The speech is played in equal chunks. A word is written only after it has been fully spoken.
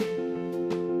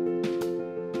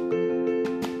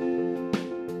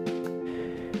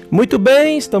Muito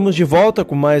bem, estamos de volta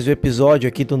com mais um episódio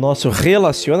aqui do nosso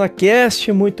RelacionaCast.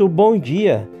 Muito bom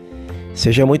dia.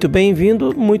 Seja muito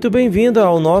bem-vindo, muito bem-vinda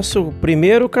ao nosso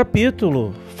primeiro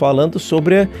capítulo, falando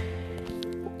sobre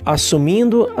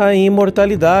Assumindo a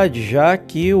Imortalidade, já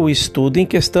que o estudo em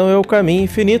questão é o caminho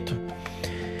infinito.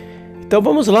 Então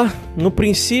vamos lá. No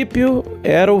princípio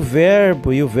era o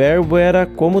Verbo, e o Verbo era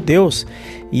como Deus,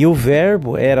 e o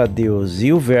Verbo era Deus,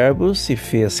 e o Verbo se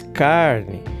fez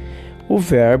carne. O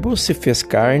Verbo se fez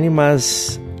carne,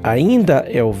 mas ainda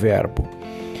é o Verbo.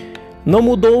 Não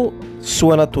mudou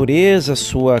sua natureza,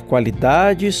 sua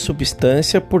qualidade e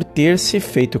substância por ter se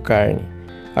feito carne.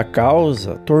 A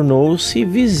causa tornou-se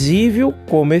visível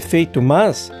como efeito,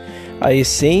 mas a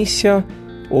essência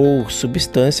ou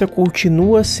substância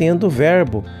continua sendo o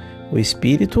Verbo, o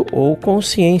Espírito ou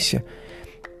consciência.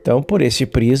 Então, por esse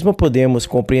prisma, podemos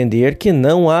compreender que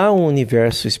não há um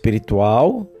universo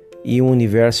espiritual e um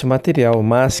universo material,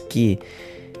 mas que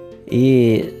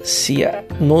se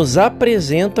nos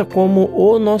apresenta como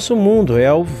o nosso mundo,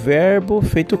 é o Verbo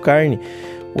feito carne,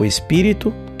 o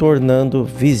Espírito tornando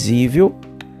visível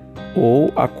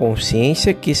ou a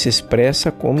consciência que se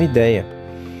expressa como ideia.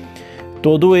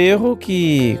 Todo o erro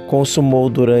que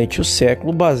consumou durante o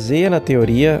século baseia na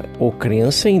teoria ou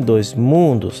crença em dois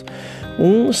mundos,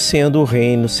 um sendo o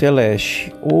reino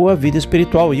celeste ou a vida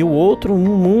espiritual e o outro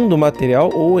um mundo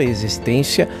material ou a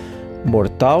existência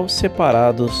mortal,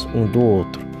 separados um do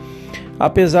outro.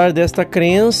 Apesar desta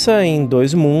crença em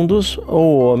dois mundos,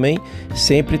 o homem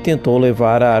sempre tentou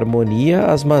levar a harmonia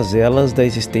às mazelas da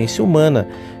existência humana,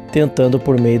 tentando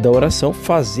por meio da oração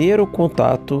fazer o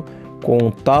contato com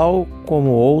um tal como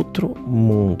outro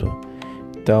mundo.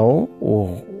 Então,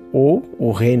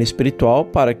 o reino espiritual,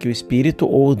 para que o Espírito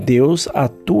ou Deus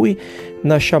atue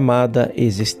na chamada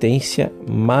existência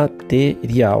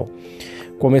material.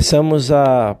 Começamos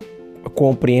a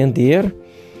compreender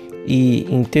e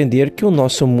entender que o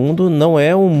nosso mundo não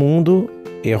é um mundo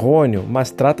errôneo, mas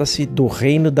trata-se do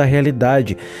reino da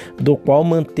realidade, do qual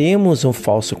mantemos um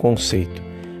falso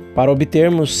conceito. Para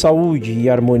obtermos saúde e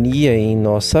harmonia em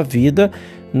nossa vida,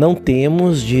 não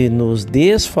temos de nos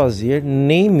desfazer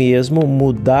nem mesmo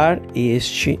mudar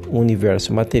este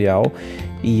universo material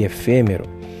e efêmero.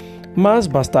 Mas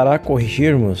bastará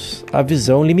corrigirmos a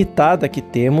visão limitada que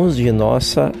temos de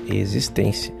nossa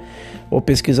existência. O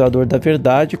pesquisador da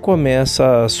verdade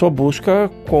começa sua busca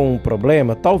com um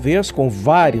problema, talvez com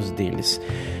vários deles.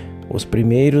 Os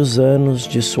primeiros anos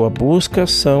de sua busca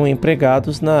são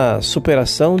empregados na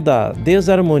superação da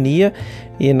desarmonia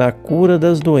e na cura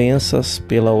das doenças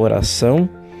pela oração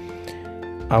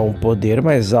a um poder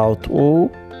mais alto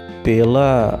ou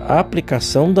pela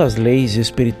aplicação das leis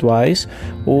espirituais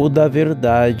ou da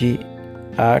verdade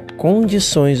a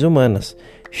condições humanas.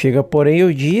 Chega, porém,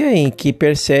 o dia em que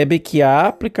percebe que a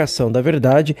aplicação da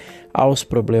verdade aos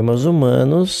problemas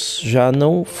humanos já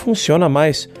não funciona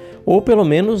mais, ou pelo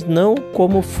menos não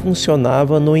como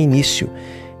funcionava no início,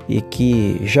 e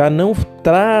que já não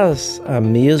traz a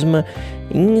mesma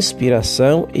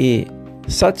inspiração e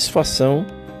satisfação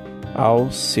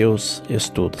aos seus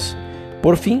estudos.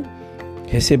 Por fim,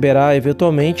 receberá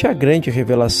eventualmente a grande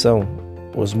revelação.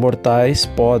 Os mortais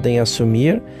podem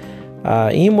assumir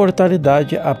a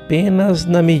imortalidade apenas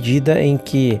na medida em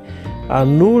que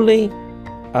anulem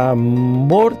a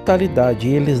mortalidade.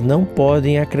 Eles não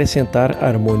podem acrescentar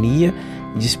harmonia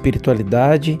de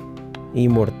espiritualidade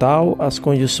imortal às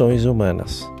condições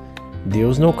humanas.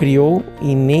 Deus não criou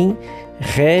e nem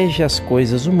rege as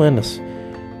coisas humanas.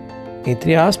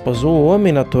 Entre aspas, o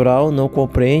homem natural não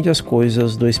compreende as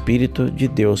coisas do Espírito de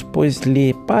Deus, pois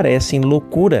lhe parecem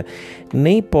loucura,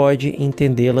 nem pode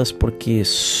entendê-las porque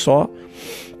só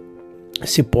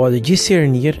se pode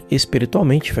discernir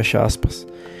espiritualmente, fecha aspas.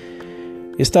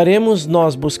 Estaremos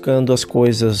nós buscando as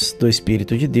coisas do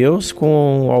Espírito de Deus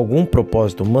com algum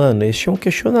propósito humano? Este é um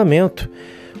questionamento.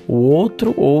 O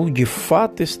outro, ou de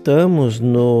fato estamos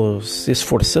nos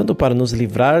esforçando para nos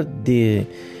livrar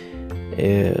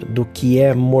do que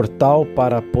é mortal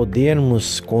para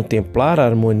podermos contemplar a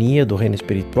harmonia do reino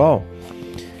espiritual?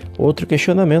 Outro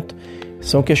questionamento.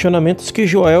 São questionamentos que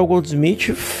Joel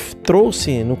Goldsmith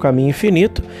trouxe no caminho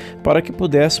infinito para que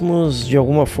pudéssemos de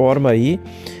alguma forma aí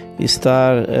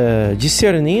estar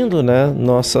discernindo, né,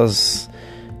 nossas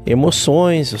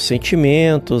emoções, os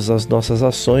sentimentos, as nossas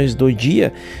ações do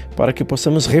dia, para que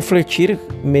possamos refletir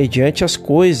mediante as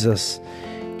coisas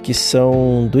que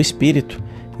são do Espírito,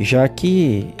 já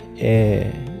que é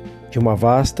de uma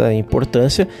vasta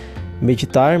importância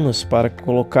meditarmos para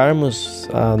colocarmos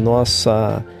a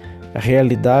nossa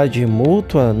realidade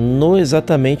mútua no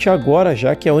exatamente agora,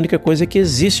 já que é a única coisa que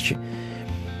existe.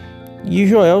 E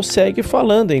Joel segue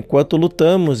falando: enquanto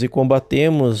lutamos e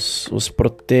combatemos os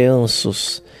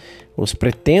pretensos,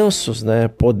 né,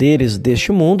 poderes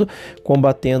deste mundo,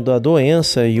 combatendo a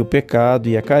doença e o pecado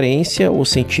e a carência, o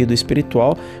sentido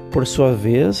espiritual, por sua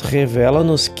vez,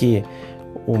 revela-nos que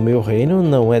o meu reino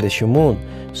não é deste mundo.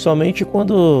 Somente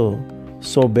quando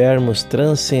soubermos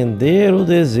transcender o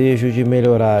desejo de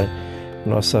melhorar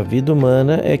nossa vida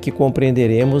humana é que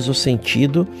compreenderemos o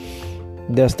sentido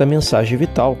desta mensagem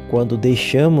vital. Quando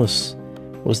deixamos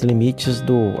os limites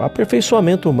do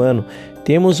aperfeiçoamento humano,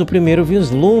 temos o primeiro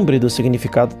vislumbre do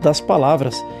significado das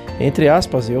palavras, entre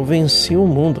aspas, eu venci o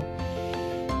mundo.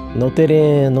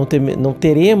 Não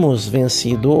teremos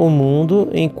vencido o mundo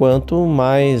enquanto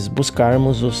mais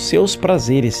buscarmos os seus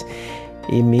prazeres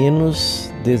e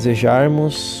menos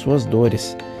desejarmos suas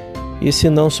dores. E se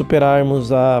não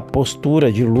superarmos a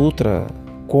postura de luta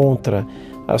contra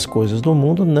as coisas do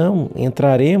mundo, não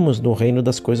entraremos no reino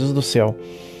das coisas do céu.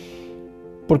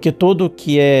 Porque todo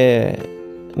que é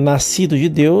nascido de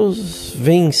Deus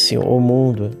vence o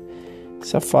mundo.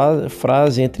 Essa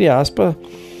frase, entre aspas,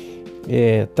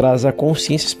 traz a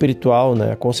consciência espiritual,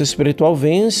 né? A consciência espiritual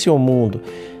vence o mundo,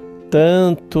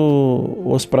 tanto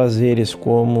os prazeres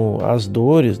como as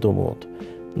dores do mundo.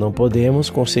 Não podemos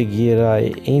conseguir a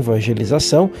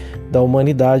evangelização da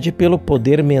humanidade pelo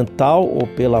poder mental ou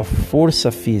pela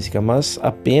força física, mas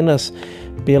apenas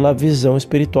pela visão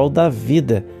espiritual da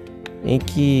vida, em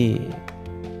que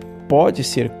pode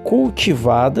ser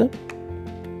cultivada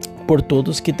por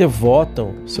todos que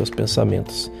devotam seus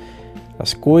pensamentos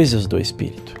às coisas do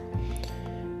Espírito.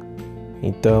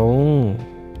 Então,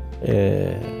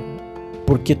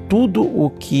 porque tudo o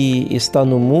que está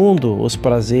no mundo, os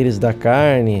prazeres da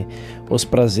carne, os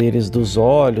prazeres dos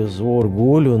olhos, o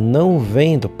orgulho, não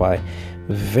vem do Pai,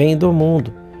 vem do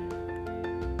mundo.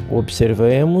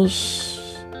 Observemos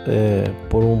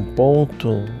por um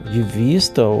ponto de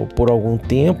vista ou por algum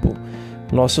tempo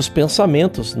nossos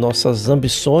pensamentos, nossas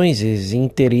ambições e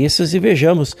interesses e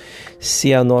vejamos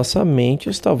se a nossa mente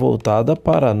está voltada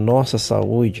para a nossa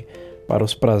saúde, para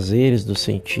os prazeres do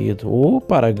sentido ou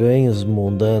para ganhos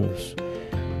mundanos.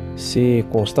 Se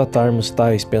constatarmos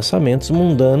tais pensamentos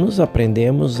mundanos,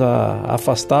 aprendemos a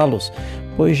afastá-los,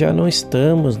 pois já não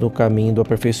estamos no caminho do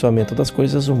aperfeiçoamento das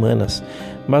coisas humanas,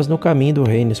 mas no caminho do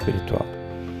reino espiritual.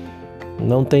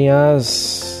 Não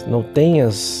tenhas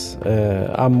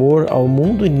amor ao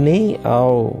mundo e nem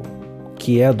ao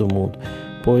que é do mundo,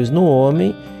 pois no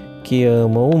homem que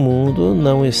ama o mundo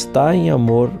não está em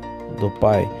amor do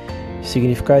Pai.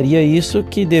 Significaria isso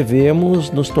que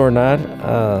devemos nos tornar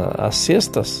as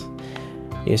cestas?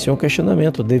 Esse é um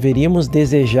questionamento. Deveríamos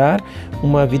desejar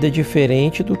uma vida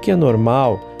diferente do que é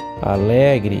normal,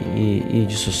 alegre e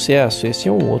de sucesso? Esse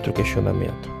é um outro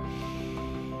questionamento.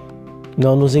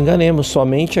 Não nos enganemos,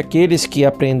 somente aqueles que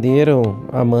aprenderam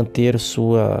a manter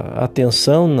sua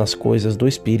atenção nas coisas do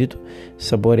Espírito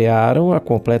saborearam a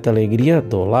completa alegria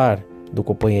do lar, do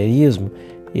companheirismo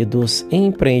e dos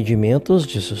empreendimentos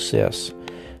de sucesso.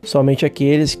 Somente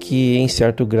aqueles que, em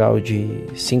certo grau de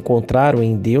se encontraram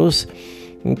em Deus,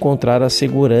 encontraram a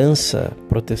segurança,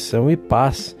 proteção e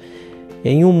paz.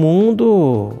 Em um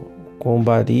mundo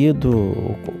combalido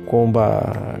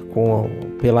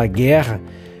pela guerra,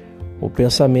 o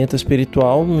pensamento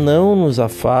espiritual não nos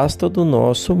afasta do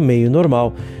nosso meio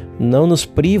normal, não nos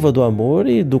priva do amor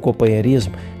e do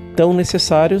companheirismo, tão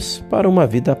necessários para uma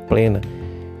vida plena.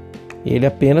 Ele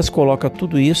apenas coloca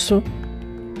tudo isso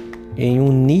em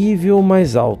um nível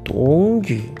mais alto,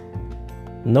 onde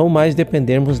não mais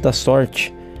dependermos da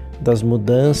sorte, das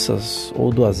mudanças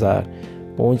ou do azar,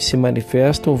 onde se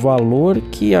manifesta o valor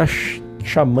que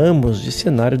chamamos de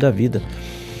cenário da vida.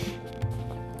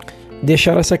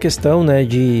 Deixar essa questão, né,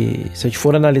 se a gente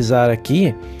for analisar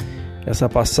aqui, essa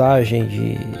passagem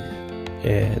de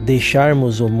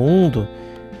deixarmos o mundo,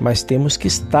 mas temos que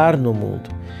estar no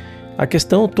mundo. A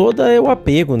questão toda é o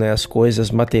apego, né, às coisas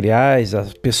materiais,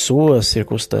 às pessoas,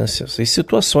 circunstâncias e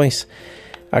situações.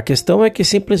 A questão é que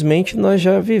simplesmente nós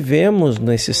já vivemos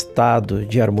nesse estado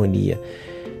de harmonia.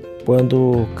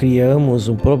 Quando criamos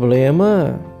um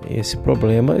problema, esse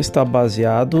problema está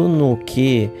baseado no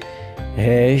que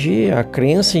rege a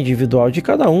crença individual de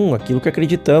cada um, aquilo que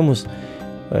acreditamos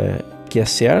que é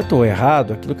certo ou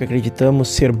errado, aquilo que acreditamos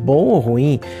ser bom ou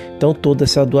ruim. Então toda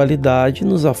essa dualidade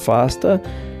nos afasta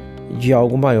de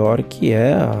algo maior, que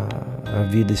é a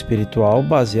vida espiritual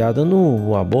baseada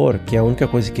no amor, que é a única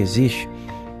coisa que existe,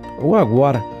 o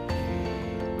agora.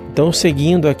 Então,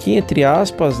 seguindo aqui, entre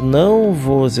aspas, não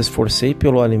vos esforcei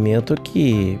pelo alimento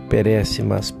que perece,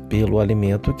 mas pelo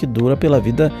alimento que dura pela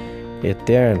vida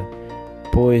eterna.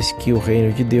 pois que o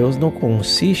reino de Deus não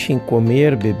consiste em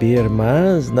comer, beber,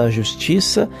 mas na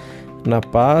justiça, na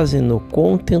paz e no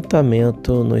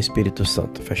contentamento no Espírito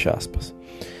Santo. Fecha aspas.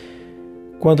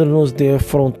 Quando nos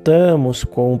defrontamos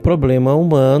com um problema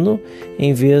humano,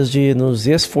 em vez de nos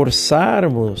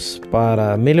esforçarmos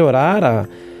para melhorar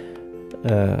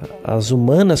as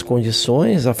humanas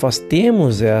condições,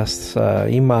 afastemos essa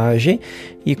imagem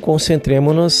e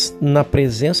concentremos-nos na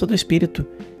presença do Espírito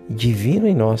divino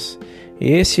em nós.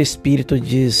 Esse Espírito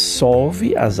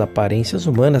dissolve as aparências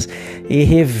humanas e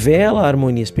revela a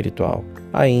harmonia espiritual,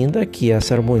 ainda que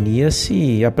essa harmonia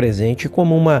se apresente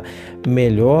como uma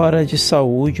melhora de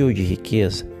saúde ou de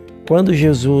riqueza. Quando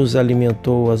Jesus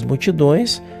alimentou as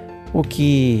multidões, o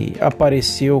que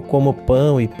apareceu como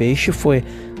pão e peixe foi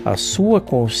a sua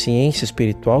consciência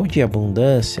espiritual de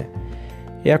abundância.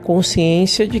 É a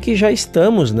consciência de que já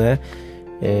estamos,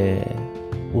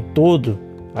 o todo,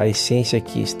 a essência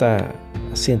que está,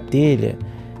 a centelha,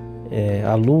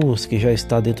 a luz que já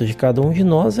está dentro de cada um de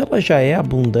nós, ela já é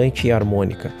abundante e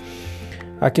harmônica.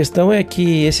 A questão é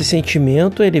que esse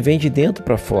sentimento ele vem de dentro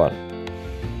para fora.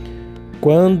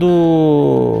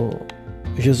 Quando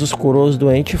Jesus curou os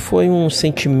doentes, foi um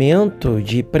sentimento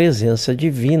de presença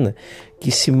divina que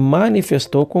se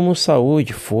manifestou como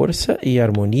saúde, força e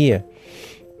harmonia.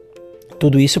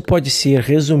 Tudo isso pode ser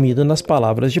resumido nas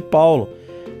palavras de Paulo.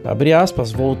 Abre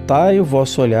aspas, voltai o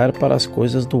vosso olhar para as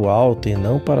coisas do alto e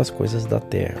não para as coisas da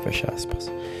terra, fecha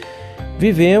aspas.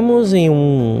 Vivemos em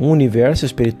um universo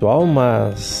espiritual,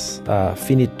 mas a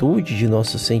finitude de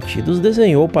nossos sentidos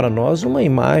desenhou para nós uma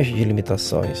imagem de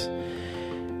limitações.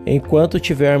 Enquanto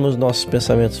tivermos nossos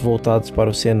pensamentos voltados para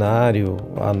o cenário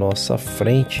à nossa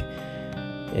frente,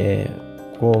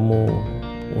 como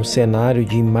um cenário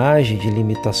de imagem de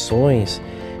limitações,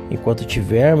 enquanto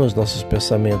tivermos nossos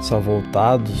pensamentos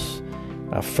voltados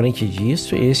à frente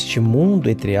disso, este mundo,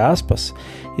 entre aspas,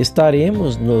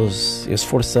 estaremos nos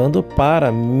esforçando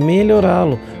para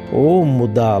melhorá-lo ou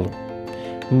mudá-lo.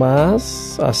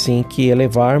 Mas, assim que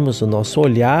elevarmos o nosso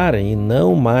olhar e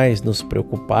não mais nos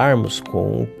preocuparmos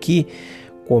com o que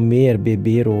comer,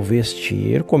 beber ou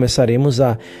vestir, começaremos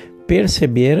a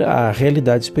perceber a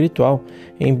realidade espiritual.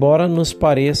 Embora nos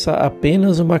pareça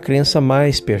apenas uma crença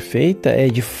mais perfeita, é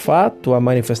de fato a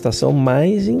manifestação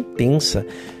mais intensa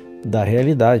da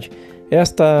realidade.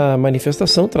 Esta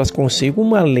manifestação traz consigo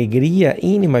uma alegria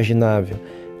inimaginável,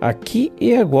 aqui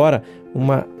e agora,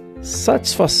 uma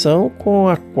satisfação com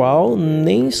a qual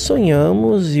nem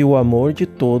sonhamos e o amor de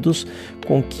todos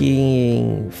com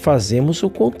quem fazemos o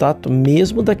contato,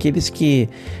 mesmo daqueles que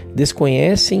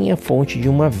desconhecem a fonte de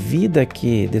uma vida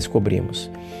que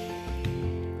descobrimos.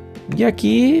 E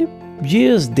aqui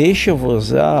diz,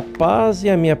 deixa-vos a paz e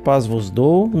a minha paz vos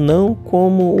dou, não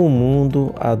como o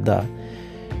mundo a dá.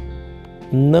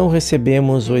 Não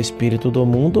recebemos o Espírito do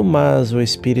mundo, mas o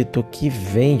Espírito que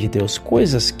vem de Deus.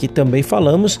 Coisas que também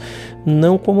falamos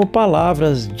não como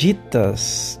palavras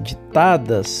ditadas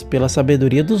pela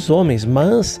sabedoria dos homens,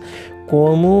 mas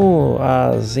como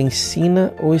as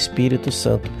ensina o Espírito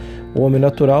Santo. O homem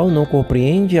natural não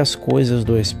compreende as coisas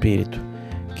do Espírito,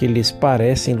 que lhes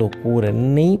parecem loucura,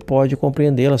 nem pode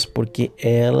compreendê-las, porque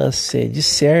elas se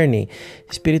discernem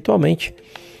espiritualmente.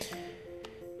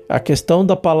 A questão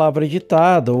da palavra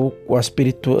ditada ou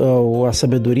a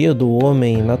sabedoria do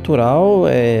homem natural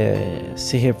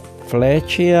se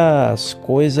reflete as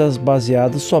coisas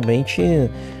baseadas somente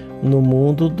no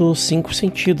mundo dos 5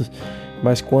 sentidos.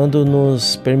 Mas quando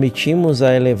nos permitimos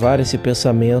a elevar esse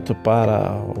pensamento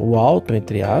para o alto,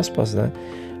 entre aspas,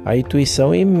 a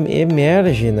intuição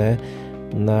emerge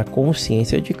na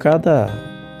consciência de cada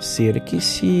ser que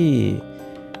se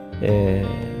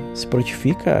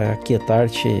prontifica a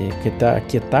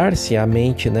aquietar-se a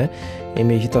mente em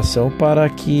meditação para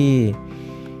que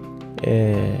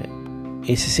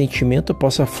esse sentimento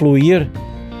possa fluir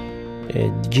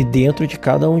de dentro de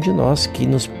cada um de nós, que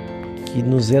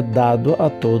nos é dado a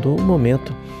todo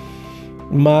momento.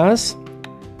 Mas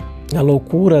a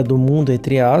loucura do mundo,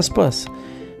 entre aspas,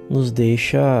 nos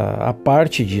deixa à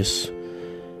parte disso,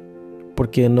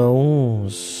 porque não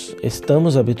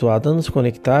estamos habituados a nos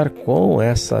conectar com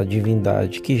essa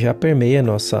divindade que já permeia a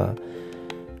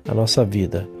nossa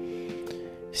vida.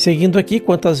 Seguindo aqui,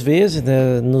 quantas vezes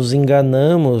nos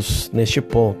enganamos neste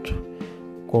ponto?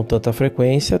 Com tanta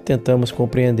frequência, tentamos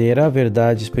compreender a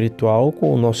verdade espiritual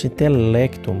com o nosso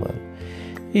intelecto humano.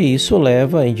 E isso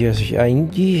leva à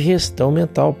indigestão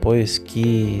mental, pois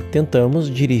que tentamos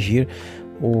digerir,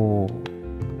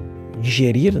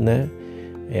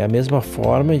 é a mesma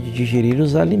forma de digerir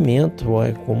os alimentos,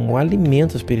 como um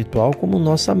alimento espiritual, como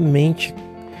nossa mente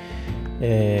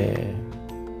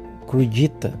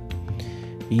crudita.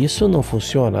 Isso não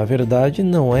funciona. A verdade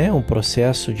não é um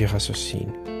processo de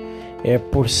raciocínio. É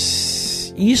por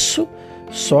isso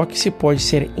só que se pode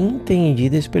ser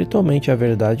entendida espiritualmente. A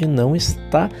verdade não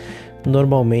está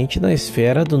normalmente na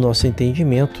esfera do nosso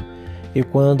entendimento. E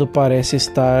quando parece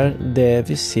estar,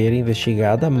 deve ser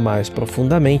investigada mais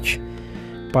profundamente.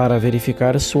 Para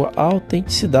verificar sua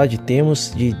autenticidade,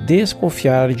 temos de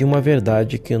desconfiar de uma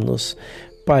verdade que nos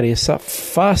pareça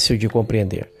fácil de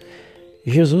compreender.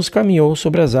 Jesus caminhou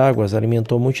sobre as águas,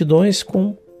 alimentou multidões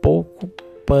com pouco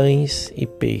pães e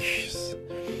peixes.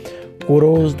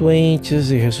 Curou os doentes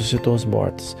e ressuscitou os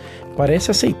mortos. Parece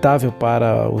aceitável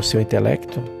para o seu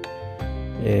intelecto?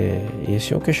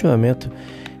 Esse é um questionamento.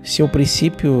 Se o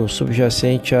princípio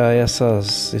subjacente a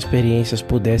essas experiências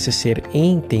pudesse ser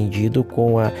entendido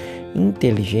com a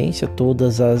inteligência,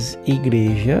 todas as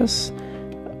igrejas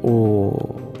o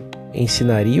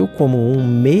ensinariam como um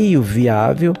meio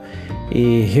viável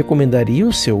e recomendariam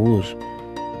o seu uso.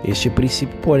 Este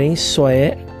princípio, porém, só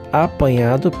é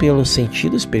apanhado pelo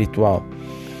sentido espiritual.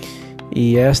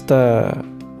 E esta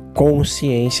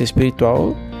consciência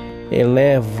espiritual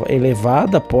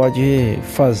elevada pode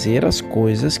fazer as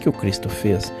coisas que o Cristo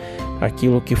fez.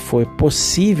 Aquilo que foi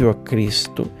possível a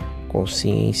Cristo,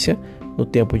 consciência, no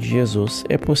tempo de Jesus,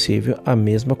 é possível a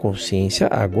mesma consciência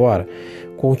agora.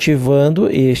 Cultivando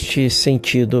este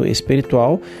sentido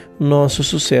espiritual, nosso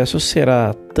sucesso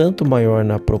será tanto maior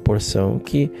na proporção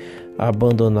que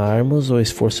abandonarmos o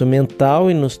esforço mental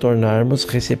e nos tornarmos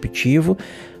receptivos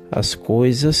às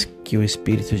coisas que o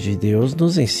Espírito de Deus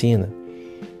nos ensina.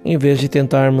 Em vez de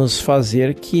tentarmos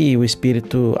fazer que o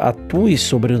Espírito atue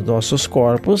sobre os nossos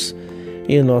corpos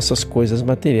e nossas coisas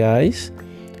materiais,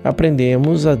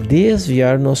 aprendemos a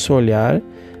desviar nosso olhar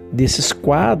desses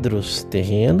quadros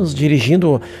terrenos,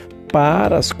 dirigindo-o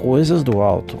para as coisas do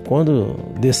alto. Quando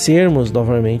descermos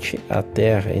novamente à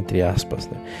terra, entre aspas,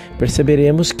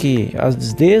 perceberemos que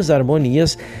as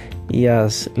desarmonias e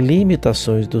as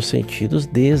limitações dos sentidos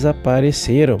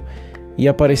desapareceram e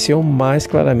apareceu mais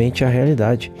claramente a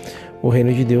realidade. O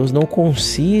reino de Deus não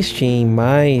consiste em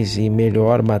mais e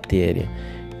melhor matéria,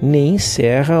 nem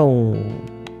encerra um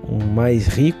mais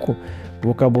rico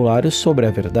vocabulário sobre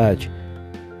a verdade.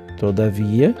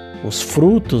 Todavia, os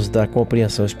frutos da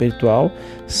compreensão espiritual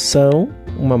são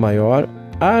uma maior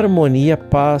harmonia,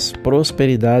 paz,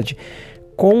 prosperidade,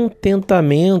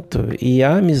 contentamento e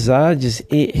amizades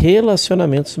e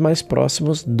relacionamentos mais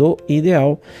próximos do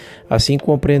ideal. Assim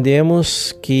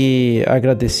compreendemos que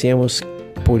agradecemos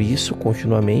por isso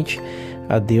continuamente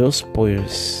a Deus,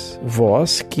 pois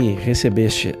vós que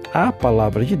recebeste a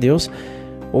palavra de Deus,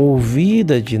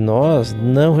 ouvida de nós,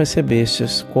 não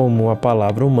recebestes como a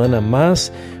palavra humana,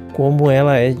 mas como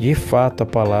ela é de fato a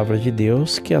palavra de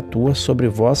Deus que atua sobre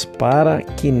vós para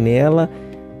que nela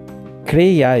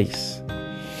creiais.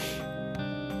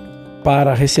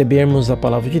 Para recebermos a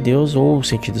palavra de Deus ou o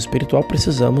sentido espiritual,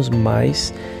 precisamos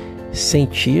mais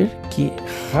sentir que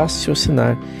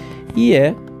raciocinar. E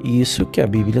é isso que a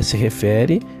Bíblia se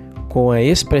refere com a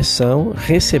expressão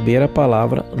receber a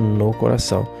palavra no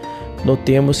coração.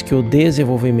 Notemos que o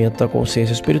desenvolvimento da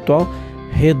consciência espiritual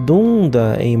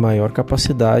redunda em maior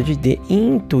capacidade de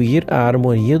intuir a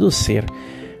harmonia do ser.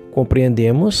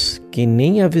 Compreendemos que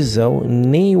nem a visão,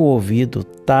 nem o ouvido,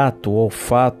 tato,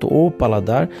 olfato ou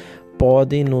paladar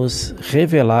podem nos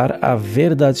revelar a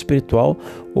verdade espiritual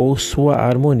ou sua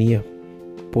harmonia.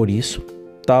 Por isso,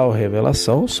 tal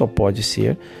revelação só pode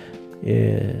ser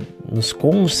nos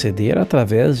conceder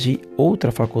através de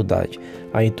outra faculdade,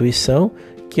 a intuição,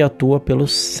 que atua pelo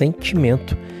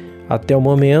sentimento. Até o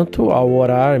momento, ao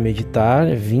orar, meditar,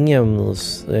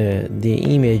 vinha-nos de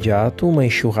imediato uma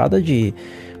enxurrada de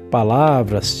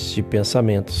palavras, de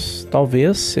pensamentos.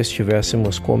 Talvez, se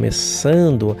estivéssemos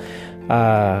começando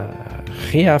a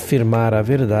reafirmar a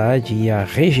verdade e a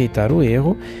rejeitar o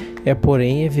erro, é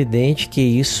porém evidente que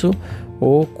isso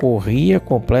ocorria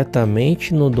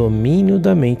completamente no domínio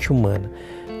da mente humana.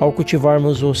 Ao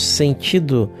cultivarmos o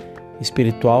sentido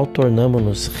espiritual,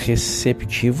 tornamos-nos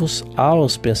receptivos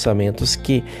aos pensamentos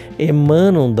que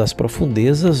emanam das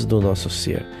profundezas do nosso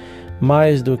ser.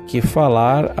 Mais do que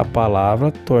falar a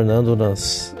palavra,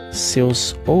 tornando-nos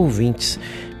seus ouvintes.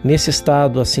 Nesse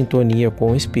estado, a sintonia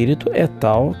com o Espírito é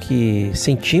tal que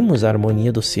sentimos a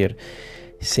harmonia do ser.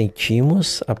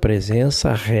 Sentimos a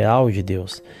presença real de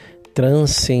Deus.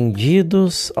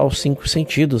 Transcendidos aos 5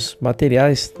 sentidos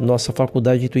materiais, nossa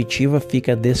faculdade intuitiva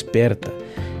fica desperta,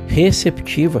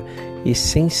 receptiva e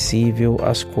sensível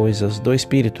às coisas do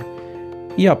Espírito.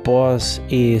 E após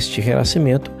este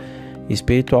renascimento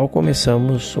espiritual,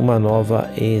 começamos uma nova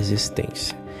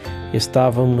existência.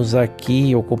 Estávamos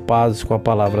aqui ocupados com a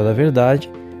palavra da verdade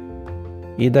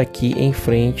e daqui em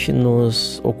frente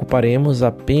nos ocuparemos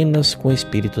apenas com o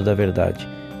Espírito da Verdade.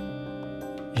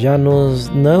 Já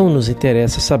não nos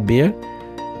interessa saber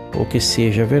o que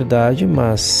seja a verdade,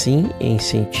 mas sim em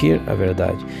sentir a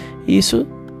verdade. Isso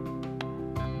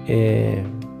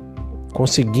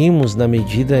conseguimos na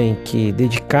medida em que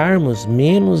dedicarmos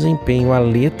menos empenho à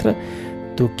letra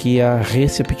do que à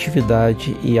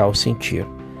receptividade e ao sentir.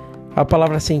 A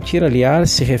palavra sentir,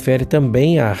 aliás, se refere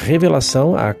também à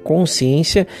revelação, à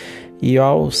consciência e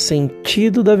ao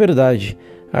sentido da verdade.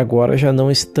 Agora já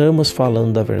não estamos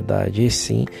falando da verdade, e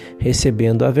sim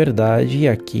recebendo a verdade, e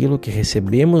aquilo que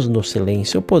recebemos no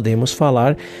silêncio podemos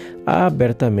falar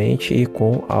abertamente e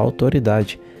com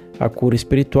autoridade. A cura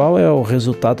espiritual é o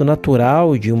resultado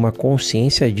natural de uma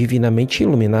consciência divinamente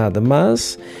iluminada,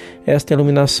 mas esta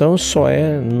iluminação só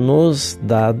é nos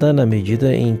dada na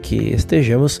medida em que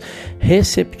estejamos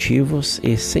receptivos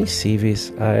e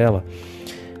sensíveis a ela.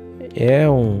 É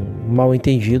um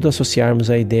mal-entendido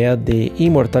associarmos a ideia de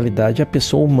imortalidade à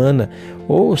pessoa humana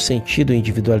ou o sentido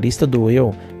individualista do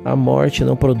eu. A morte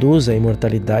não produz a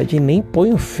imortalidade e nem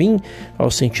põe um fim ao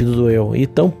sentido do eu, e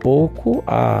tampouco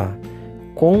a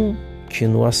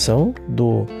continuação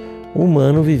do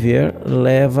humano viver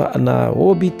leva na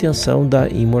obtenção da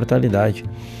imortalidade.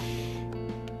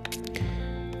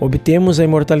 Obtemos a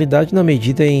imortalidade na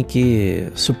medida em que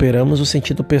superamos o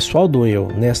sentido pessoal do eu,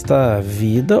 nesta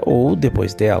vida ou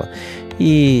depois dela.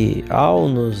 E ao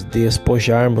nos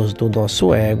despojarmos do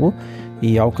nosso ego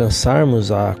e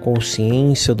alcançarmos a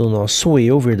consciência do nosso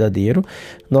eu verdadeiro,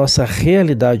 nossa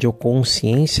realidade ou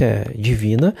consciência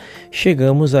divina,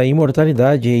 chegamos à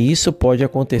imortalidade, e isso pode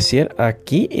acontecer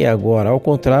aqui e agora. Ao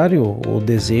contrário, o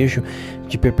desejo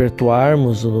de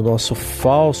perpetuarmos o nosso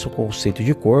falso conceito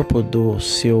de corpo, do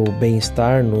seu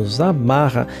bem-estar, nos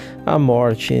amarra à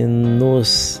morte,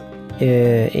 nos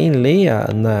enleia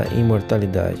na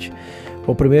imortalidade.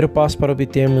 O primeiro passo para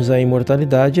obtermos a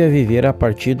imortalidade é viver a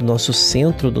partir do nosso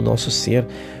centro, do nosso ser,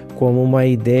 como uma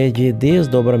ideia de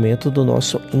desdobramento do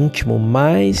nosso íntimo,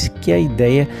 mais que a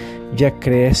ideia de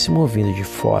acréscimo vindo de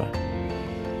fora.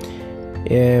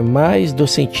 É mais do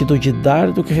sentido de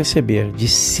dar do que receber, de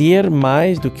ser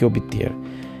mais do que obter.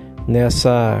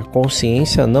 Nessa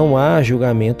consciência não há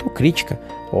julgamento ou crítica,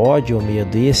 ódio ou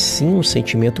medo, e sim um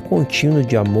sentimento contínuo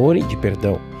de amor e de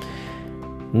perdão.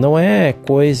 Não é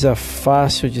coisa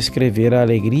fácil descrever a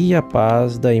alegria e a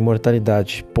paz da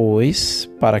imortalidade, pois,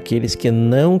 para aqueles que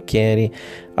não querem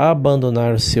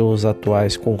abandonar seus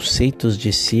atuais conceitos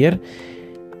de ser,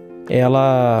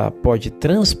 ela pode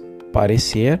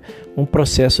transparecer um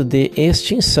processo de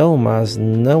extinção, mas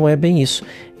não é bem isso.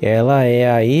 Ela é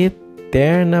a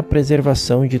eterna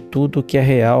preservação de tudo que é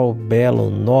real, belo,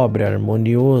 nobre,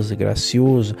 harmonioso,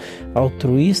 gracioso,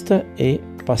 altruísta e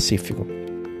pacífico.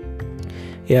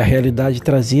 É a realidade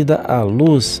trazida à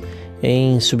luz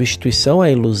em substituição à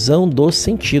ilusão do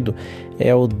sentido.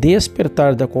 É o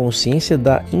despertar da consciência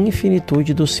da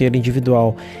infinitude do ser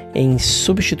individual em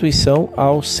substituição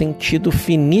ao sentido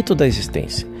finito da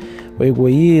existência. O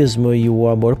egoísmo e o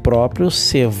amor próprio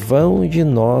se vão de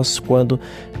nós quando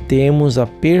temos a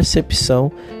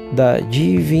percepção da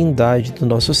divindade do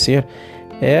nosso ser.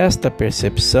 Esta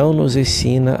percepção nos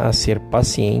ensina a ser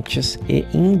pacientes e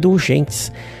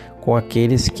indulgentes com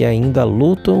aqueles que ainda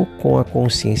lutam com a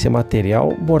consciência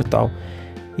material mortal.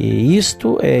 E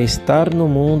isto é estar no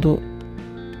mundo,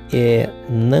 é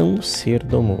não ser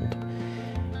do mundo.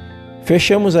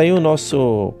 Fechamos aí o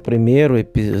nosso primeiro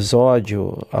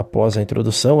episódio após a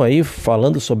introdução, aí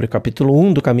falando sobre o capítulo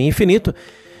 1 do Caminho Infinito.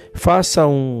 Faça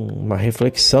uma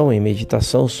reflexão em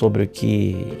meditação sobre o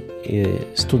que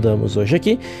estudamos hoje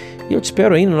aqui. E eu te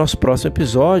espero aí no nosso próximo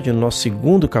episódio, no nosso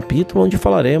segundo capítulo, onde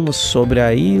falaremos sobre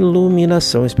a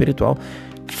iluminação espiritual.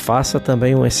 Faça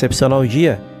também um excepcional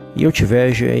dia. E eu te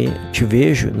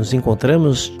vejo, nos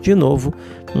encontramos de novo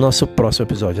no nosso próximo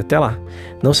episódio. Até lá.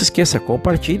 Não se esqueça,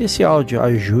 compartilhe esse áudio,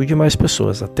 ajude mais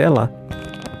pessoas. Até lá.